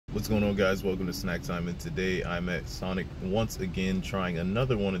What's going on, guys? Welcome to Snack Time, and today I'm at Sonic once again trying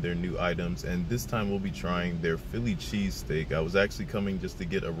another one of their new items, and this time we'll be trying their Philly cheesesteak. I was actually coming just to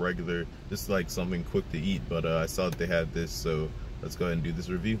get a regular, just like something quick to eat, but I saw that they had this, so let's go ahead and do this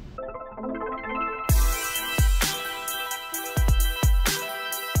review.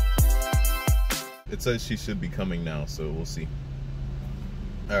 It says she should be coming now, so we'll see.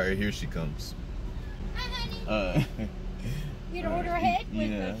 Alright, here she comes. Hi, honey. You'd order ahead with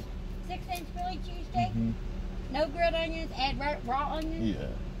the 6-inch Philly cheesesteak, no grilled onions, add raw onions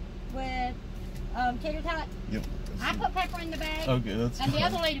with tater tot. Yep. I put pepper in the bag. Okay, that's and fine. The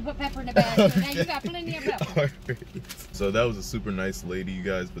other lady put pepper in the bag, so now you got plenty of pepper. Right. So that was a super nice lady, you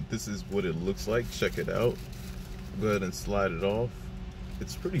guys, but this is what it looks like. Check it out. Go ahead and slide it off.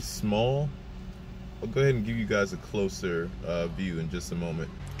 It's pretty small. I'll go ahead and give you guys a closer view in just a moment.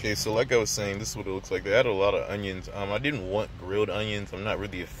 Okay, so like I was saying, this is what it looks like. They added a lot of onions. I didn't want grilled onions. I'm not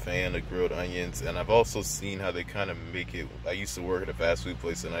really a fan of grilled onions, and I've also seen how they kind of make it. I used to work at a fast food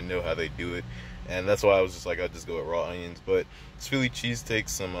place, and I know how they do it, and that's why I was just like, I'll just go with raw onions. But it's Philly cheesesteak,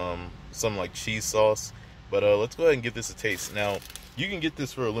 some like cheese sauce. But let's go ahead and give this a taste. Now, you can get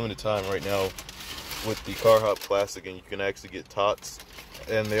this for a limited time right now with the Car Hop Classic, and you can actually get tots.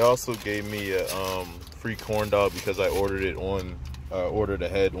 And they also gave me a free corn dog because I ordered it ordered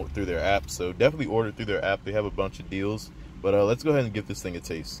ahead through their app. So definitely order through their app. They have a bunch of deals. But let's go ahead and give this thing a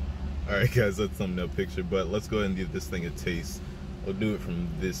taste. Alright guys, that's thumbnail picture, but let's go ahead and give this thing a taste. We'll do it from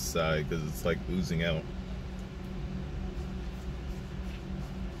this side because it's like oozing out.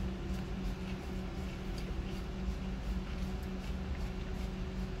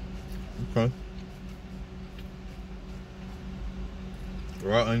 Okay.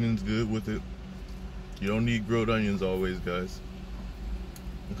 Raw onions good with it. You don't need grilled onions always, guys.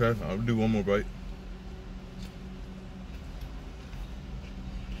 Okay, I'll do one more bite.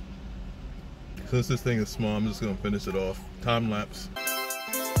 Since this thing is small, I'm just gonna finish it off. Time lapse.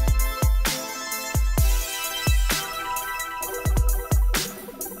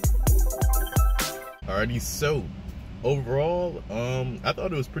 Alrighty, so overall, I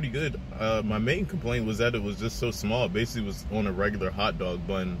thought it was pretty good. My main complaint was that it was just so small. It basically was on a regular hot dog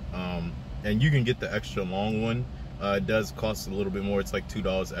bun, and you can get the extra long one. It does cost a little bit more. It's like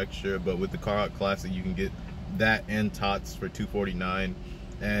 $2 extra, but with the Car Hop Classic, you can get that and tots for $2.49.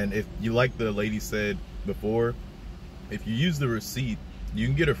 And if you, like the lady said before, if you use the receipt, you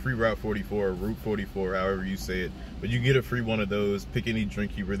can get a free Route 44 or Route 44, however you say it, but you can get a free one of those. Pick any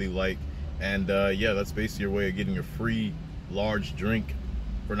drink you really like. And yeah, that's basically your way of getting a free large drink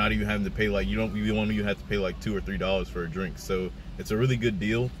for not even having to pay, like, you won't even have to pay like $2 or $3 for a drink. So it's a really good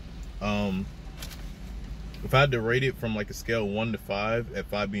deal. If I had to rate it from like a scale of 1 to 5, at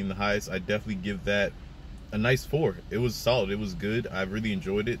 5 being the highest, I definitely give that a nice 4. It was solid. It was good. I really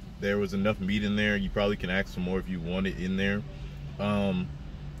enjoyed it. There was enough meat in there. You probably can ask for more if you want it in there.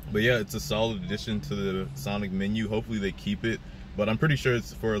 But yeah, it's a solid addition to the Sonic menu. Hopefully they keep it, but I'm pretty sure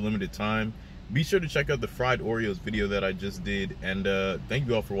it's for a limited time. Be sure to check out the fried Oreos video that I just did, and thank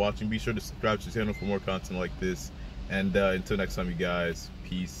you all for watching. Be sure to subscribe to the channel for more content like this, and until next time, you guys,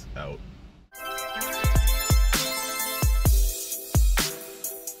 peace out.